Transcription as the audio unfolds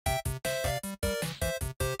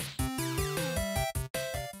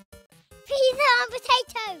Pizza and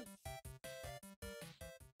potatoes.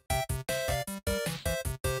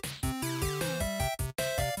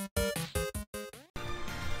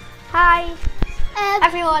 Hi,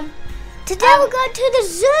 everyone. Today we're going to the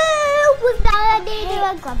zoo with Nina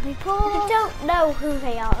and Grumpy Paul. You don't know who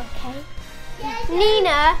they are, okay? Yes,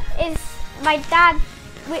 Nina is my dad.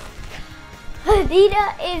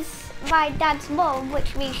 Nina is my dad's mom,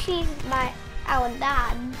 which means she's our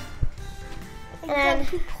dad. And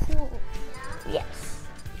Grumpy Paul. yes.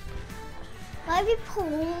 Grumpy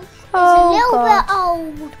Paul is Oh, a little God. bit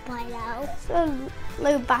old by now. It's a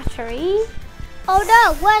low battery. Oh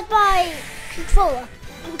no, where's my controller?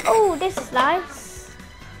 Oh, this is nice.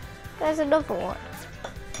 There's another one.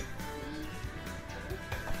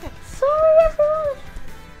 Sorry,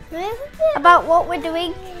 everyone. About what we're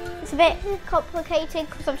doing, it's a bit complicated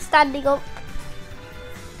because I'm standing up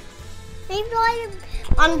Maybe I'm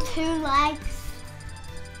on two legs.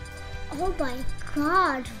 Oh my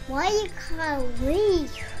God, why you can't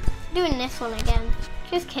leave? Doing this one again.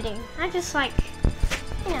 Just kidding. I just like,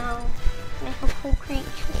 you know, make a cool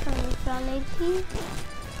creature from reality.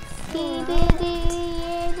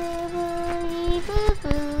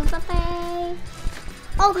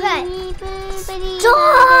 Okay.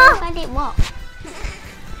 Stop! I did what?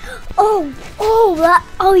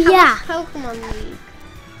 Oh yeah. Pokemon League.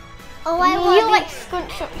 Oh, I You want like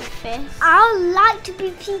scrunch up your fist. I would like to be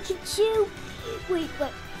Pikachu.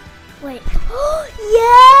 Wait. Oh,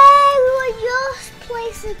 yay! We were just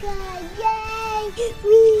place again. Yay!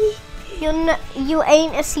 You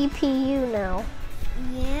ain't a CPU now.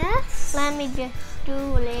 Yes. Let me just do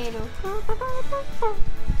a little.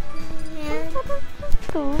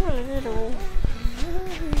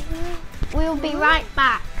 We'll be right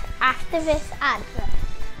back after this advert.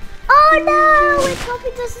 Oh no! It's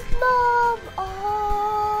Poppy Does Mom.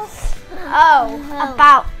 Oh,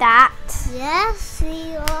 about that. Yes,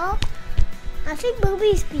 we are. I think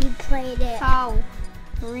Mommy's been playing it. So,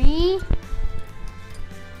 3.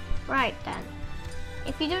 Right then.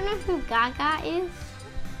 If you don't know who Gaga is,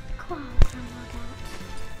 come on,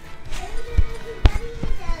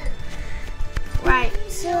 right.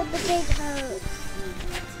 So the big house.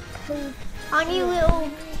 Aren't you little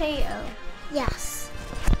potato? Yes.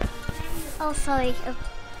 Oh, sorry. I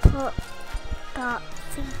put that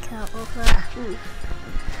finger over. Ooh.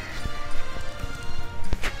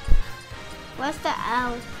 Where's the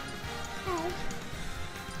L?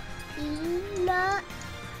 Not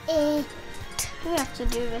it. We have to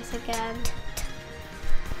do this again.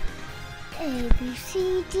 A, B,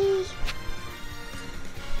 C, D.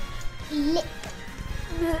 Lip.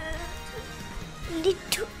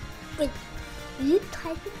 Little. Wait. You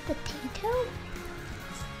typing potato?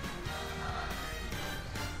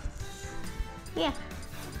 Yeah.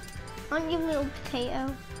 Aren't you little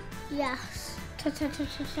potato? Yes.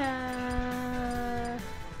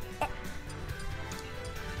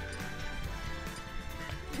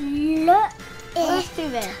 Look. Let's do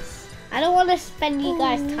this. I don't want to spend you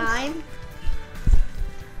guys time.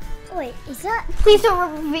 Wait, is that? Please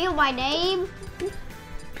don't reveal my name.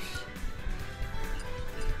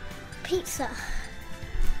 Pizza.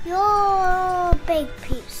 You're big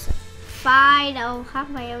pizza. Fine, I'll have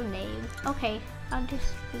my own name. Okay, I'll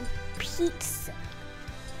just be Pizza.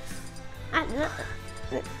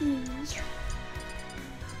 E.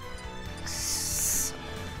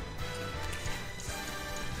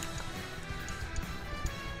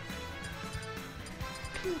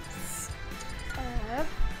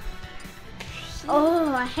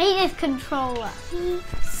 Oh, I hate this controller.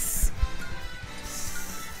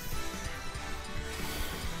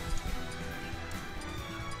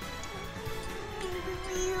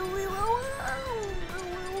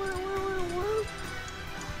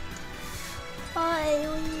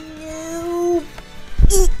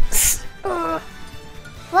 Pizza.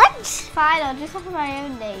 What? Fine, I'll just have my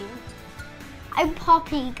own name. I'm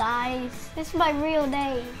Poppy, guys. This is my real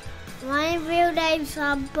name. My real name's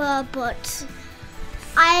Amber, but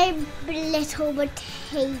I'm Little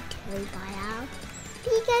Potato by now.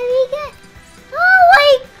 Pika. Oh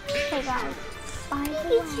wait! Okay, guys. By the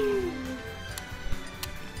way,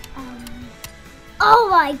 Oh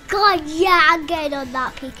my God! Yeah, I'm getting on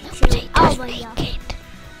that Pikachu. Oh my God!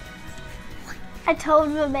 I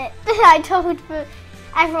told them it. I told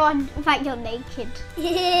everyone that you're naked.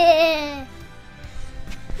 Yeah.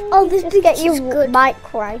 Oh, this Just get your Pikachu's good.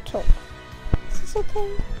 mic right up. Is this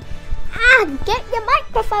okay? Ah, get your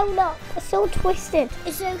microphone up. It's so twisted.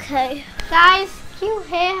 It's okay. Guys, can you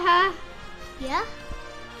hear her? Yeah.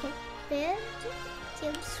 There.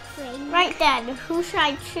 Swing. Right then, who should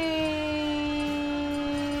I choose?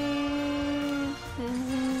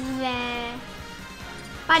 There.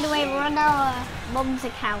 By the way, we're on our mum's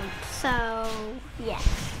account, so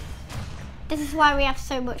yes. This is why we have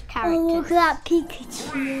so much characters. Oh, look at that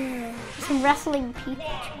Pikachu. Some wrestling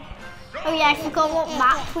Pikachu. Oh yeah, I forgot what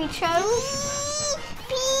map we chose.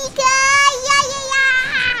 Pika!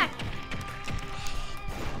 Yeah!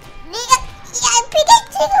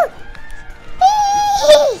 Pikachu!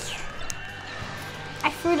 I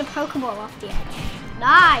threw the Pokeball off the edge.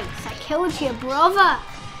 Nice! I killed your brother.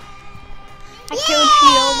 I killed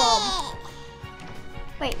your mom.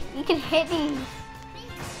 Wait, you can hit these.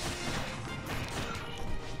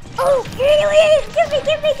 Oh, give me.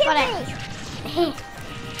 Got it.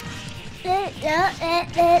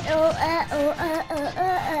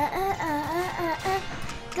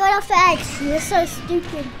 Get off the edge. You're so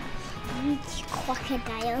stupid. You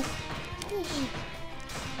crocodile.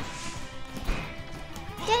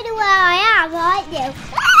 Don't know where I am, aren't you?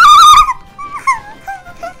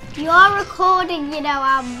 You're recording, you know,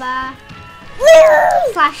 Amber.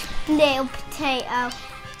 Slash little potato.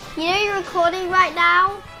 You know you're recording right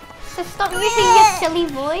now? So stop using your silly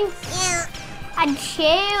voice. And chill.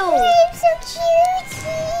 I'm so cute.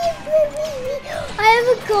 I have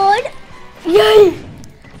a gun. Yay!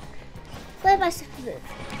 Where am I supposed to move?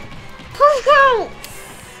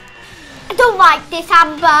 I don't like this,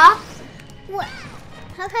 Amber. What?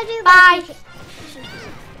 How can I do Bye.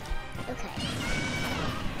 Okay.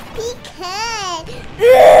 Pecan.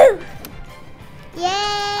 Yay!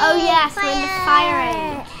 Oh yes, we're in the fire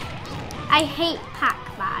age. I hate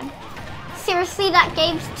Pac-Man. Seriously, that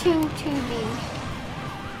game's too 2D.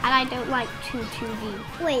 And I don't like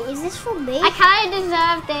 2D. Wait, is this from me? I kind of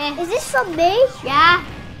deserve this. Is this from me? Yeah.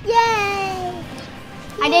 Yay!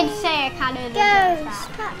 I did say I kind of deserve that.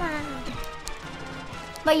 Pac-Man.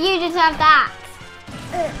 But you deserve that.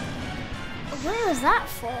 What was that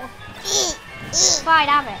for? Fine,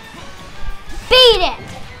 have it. Beat it!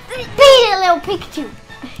 Beat it, little Pikachu!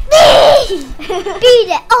 Beat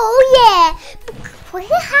it! Oh yeah!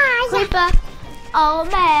 Creeper! Oh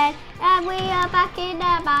man! And we are back in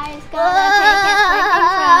the mines. Gonna take it from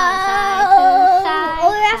side to side.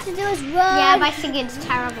 All we have to do is run. Yeah, my singing's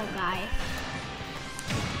terrible, guys.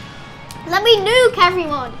 Let me nuke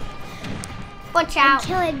everyone! Watch out!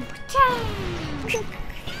 Kill him.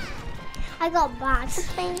 I got bad.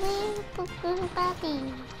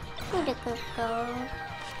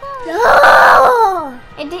 No!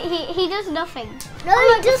 He does nothing. No,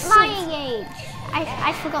 Oh, he doesn't. Flying age.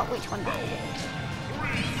 I forgot which one that is.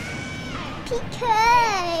 PK.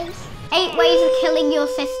 8 ways of killing your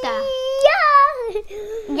sister. Yeah.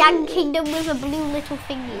 Yanking them with a blue little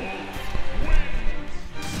thingy.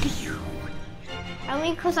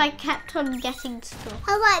 Only because I kept on getting stuff.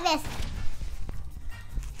 I like this.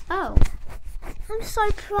 Oh. I'm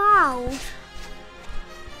so proud.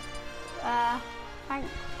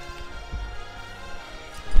 Thanks.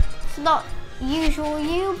 It's not usual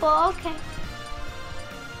you, but okay.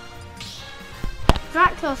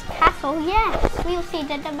 Dracula's castle, yes. We'll see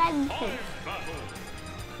the dimensions.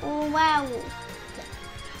 Oh, wow.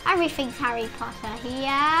 Everything's Harry Potter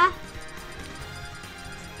here.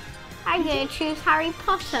 I'm going to choose Harry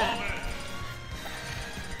Potter.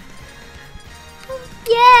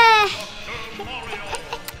 Yeah.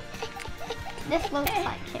 This looks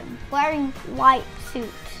like him, wearing white suit.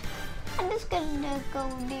 I'm just gonna go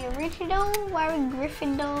with the original, wearing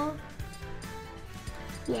Gryffindor.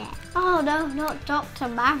 Yeah. Oh no, not Dr.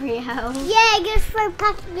 Mario. Yeah, go throw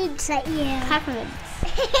peppermints at you. Peppermints.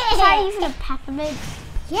 Is that even a peppermint?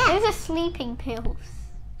 Yeah. Those are sleeping pills.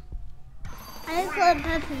 I don't call them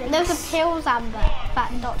peppermints. Those are pills, Amber,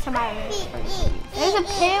 that Dr. Mario is supposed. Those are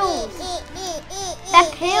pills.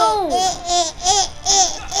 They're pills.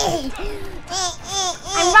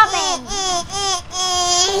 I'm rubbing.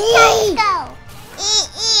 Let's go.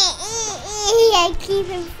 I keep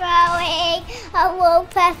him throwing. I want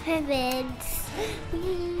peppermints.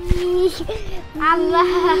 Amber,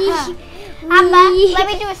 let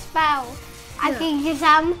me do a spell. I can use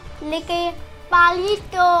licky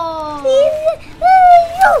palito.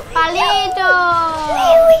 Palito,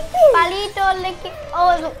 licky. Oh,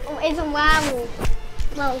 it's a werewolf.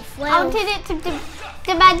 Well, I wanted it to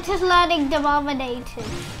Dementors learning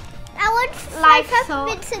Denominators. I want to throw Life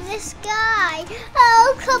peppermints in the sky.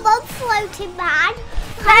 Oh, come on, floating man.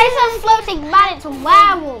 That is a floating man, it's a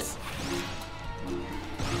werewolf.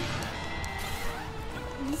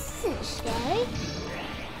 This is scary.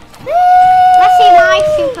 Let's see my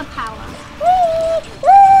superpower.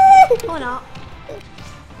 Or not.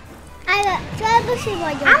 I got throw a mushroom on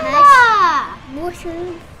your Amber! head.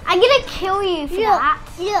 Mushroom. I'm gonna kill you for that.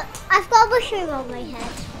 Look, I've got a mushroom on my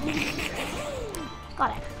head.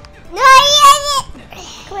 Got it. No, I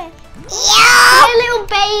Come here. Yeah. Hey, little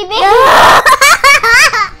baby.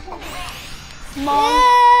 Small.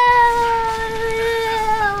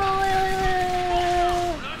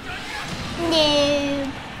 Noob.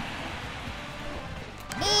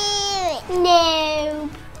 Noob.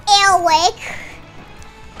 Earwig.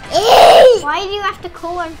 Why do you have to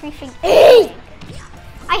call everything earwig?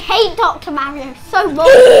 I hate Dr. Mario so much.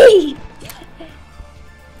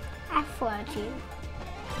 F-word you.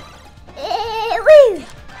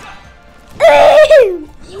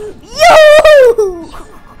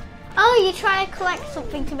 Oh, you're trying to collect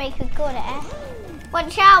something to make a gun, eh?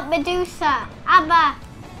 Watch out, Medusa. Amber,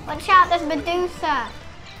 watch out, there's Medusa.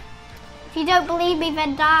 If you don't believe me,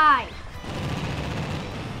 then die.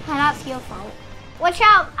 And that's your fault. Watch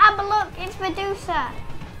out, Amber, look, it's Medusa.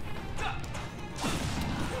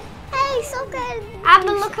 Hey, so good.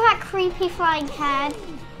 Amber, look at that creepy flying head.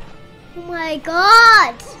 Oh my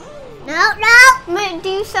god. No, no.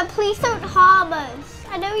 Medusa, please don't harm us.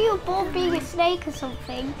 I know you were born being a snake or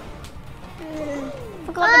something.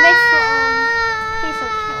 Forgot the best one. Please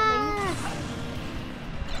don't kill me.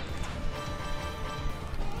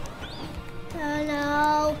 Oh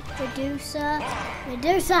no. Medusa.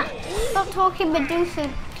 Medusa. Stop talking Medusa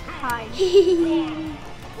time.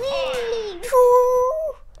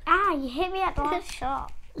 Ah, you hit me at the last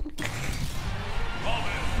shot.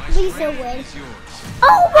 Lisa win.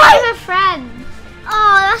 Oh, I'm a friend.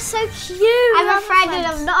 Oh, that's so cute. I'm a friend and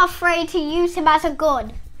I'm not afraid to use him as a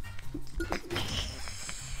gun.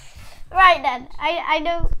 Right then, I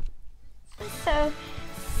know. So,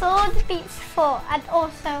 sword beats foot and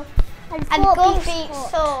also, and gun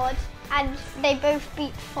beats sword and they both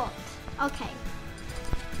beat foot. Okay.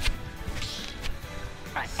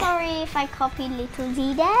 Right. Sorry if I copied Little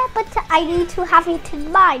Z there, but I need to have it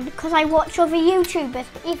in mind because I watch other YouTubers,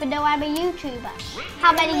 even though I'm a YouTuber.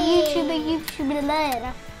 How many YouTubers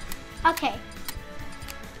there? Okay.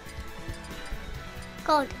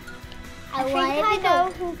 God. I think I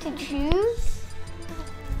know who to choose,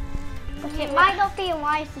 but it might not be a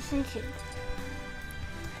wise decision.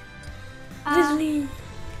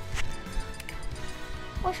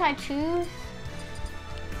 What should I choose?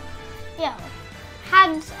 Yeah.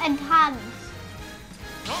 Hands and hands.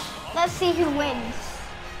 Let's see who wins.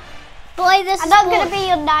 Boy, this I'm not going to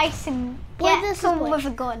be nice and get this someone with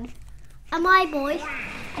a gun. Am I boy?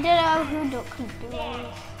 I don't know who Duck can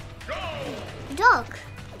do. Duck.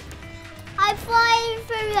 I'm flying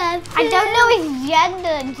through them. I don't know his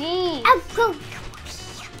gender, geez. I'm go.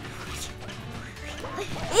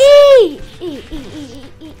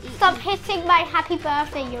 Stop hitting my happy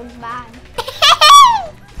birthday, young man.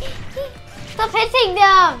 Stop hitting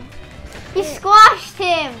them! You squashed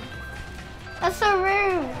him! That's so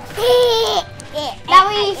rude. Now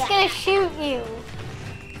he's gonna shoot you.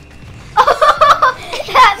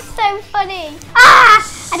 That's so funny. Ah!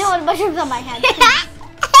 I don't want mushrooms on my head.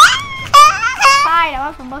 Fine, I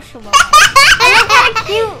want a mushroom on my head. I look kind of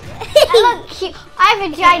cute. I look cute. I have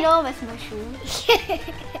a ginormous mushroom.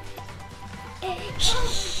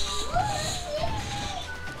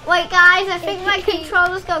 Wait guys, I think my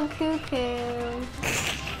controller's gone cuckoo.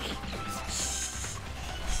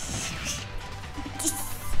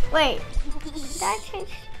 Wait, did I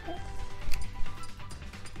change?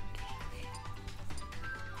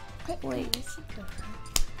 Wait.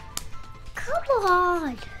 Come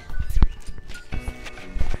on.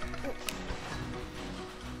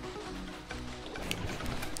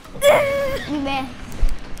 You missed.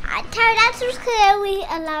 Pterodactyls are only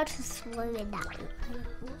allowed to swim in that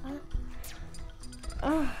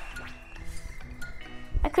water.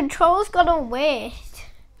 My control's gonna waste.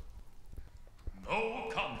 No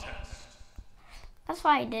contest. That's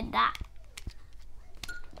why I did that.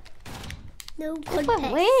 No Just contest.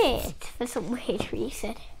 went weird for some weird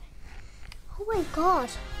reason. Oh my god.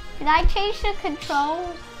 Did I change the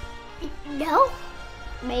controls? No.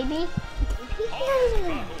 Maybe.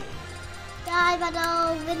 Die, but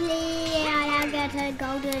overly, and I'm gonna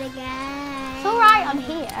go do it again. It's alright on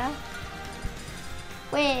here.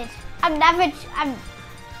 Weird. I'm never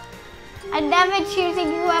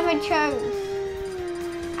choosing whoever chose.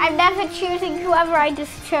 I'm never choosing whoever I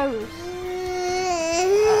just chose.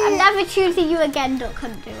 I'm never choosing you again, Duck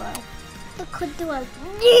Hunt Duo. Duck Hunt Duo.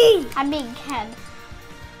 I mean Ken.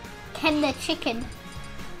 Ken the chicken.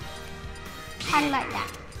 I like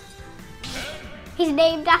that. He's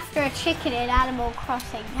named after a chicken in Animal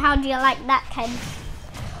Crossing. How do you like that, Ken?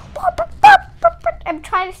 I'm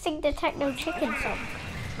trying to sing the Techno Chicken song.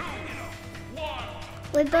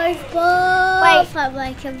 We're both Wait. and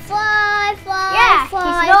I can fly, Yeah,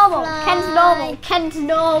 fly, he's normal. fly. Ken's normal. Ken's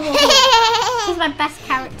normal. He's my best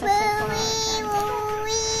character so far.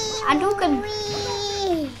 Hadouken.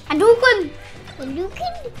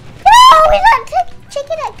 No, we got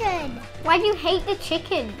chicken again. Why do you hate the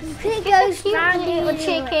chickens? Because it It's goes a cute round little and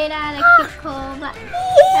chicken and a cute call.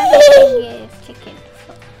 Everything is chicken.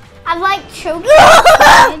 I like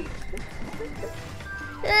choking.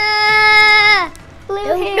 Blue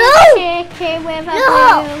chicken with a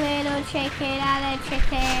blue little chicken and a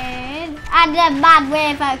chicken. And a man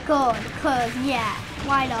with a gun, cause yeah,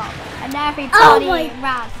 why not? And everybody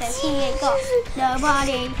around says he ain't got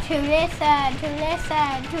nobody to listen.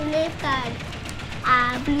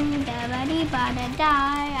 I blew the money but I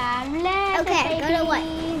die. I'm left Okay, the go to what?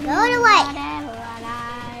 baby, Go to what? whatever I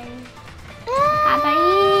like. I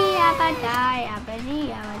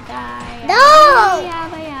die. No!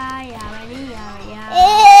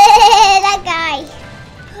 That guy.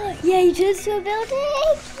 Yeah, you just a building.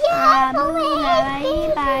 Yeah,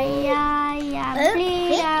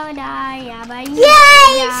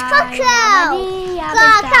 Yay, it's Croco!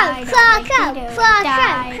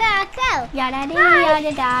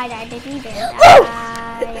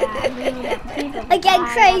 Again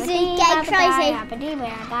crazy.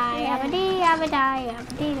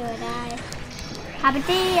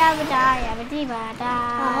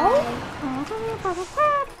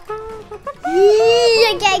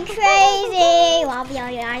 You get crazy.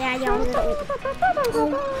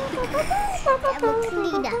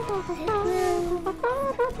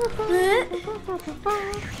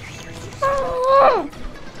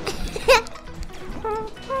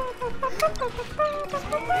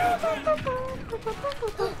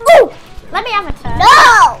 Ooh, let me have a turn.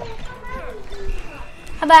 No!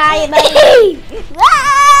 Bye.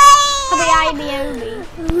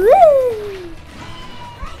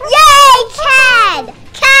 Yay, Cat!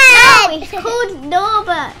 No, he's called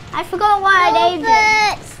Norbert. I forgot why I named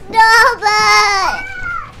him. Norbert!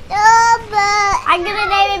 I'm gonna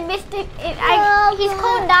name him Mr. He's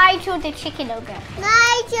called Nigel the Chicken Ogre.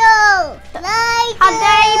 Nigel! How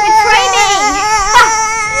dare you betray me?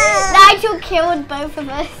 Nigel killed both of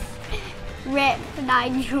us. Rip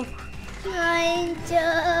Nigel. He's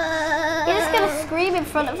just gonna scream in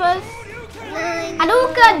front of us.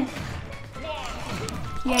 Hadouken!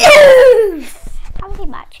 Yes. How many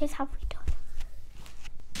matches have we done?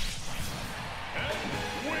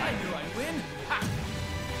 I knew I'd win. Ha!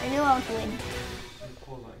 I knew I would win.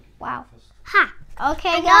 Wow. Ha!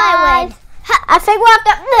 Okay, know I guys. I think we'll have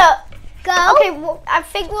to Go. Okay, well, I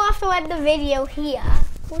think we'll have to end the video here.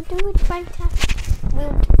 We'll do it right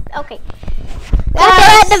okay. We'll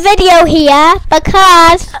end the video here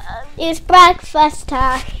because it's breakfast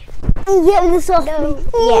time. Yeah, No.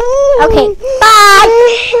 Yeah. Okay.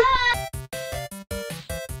 Bye.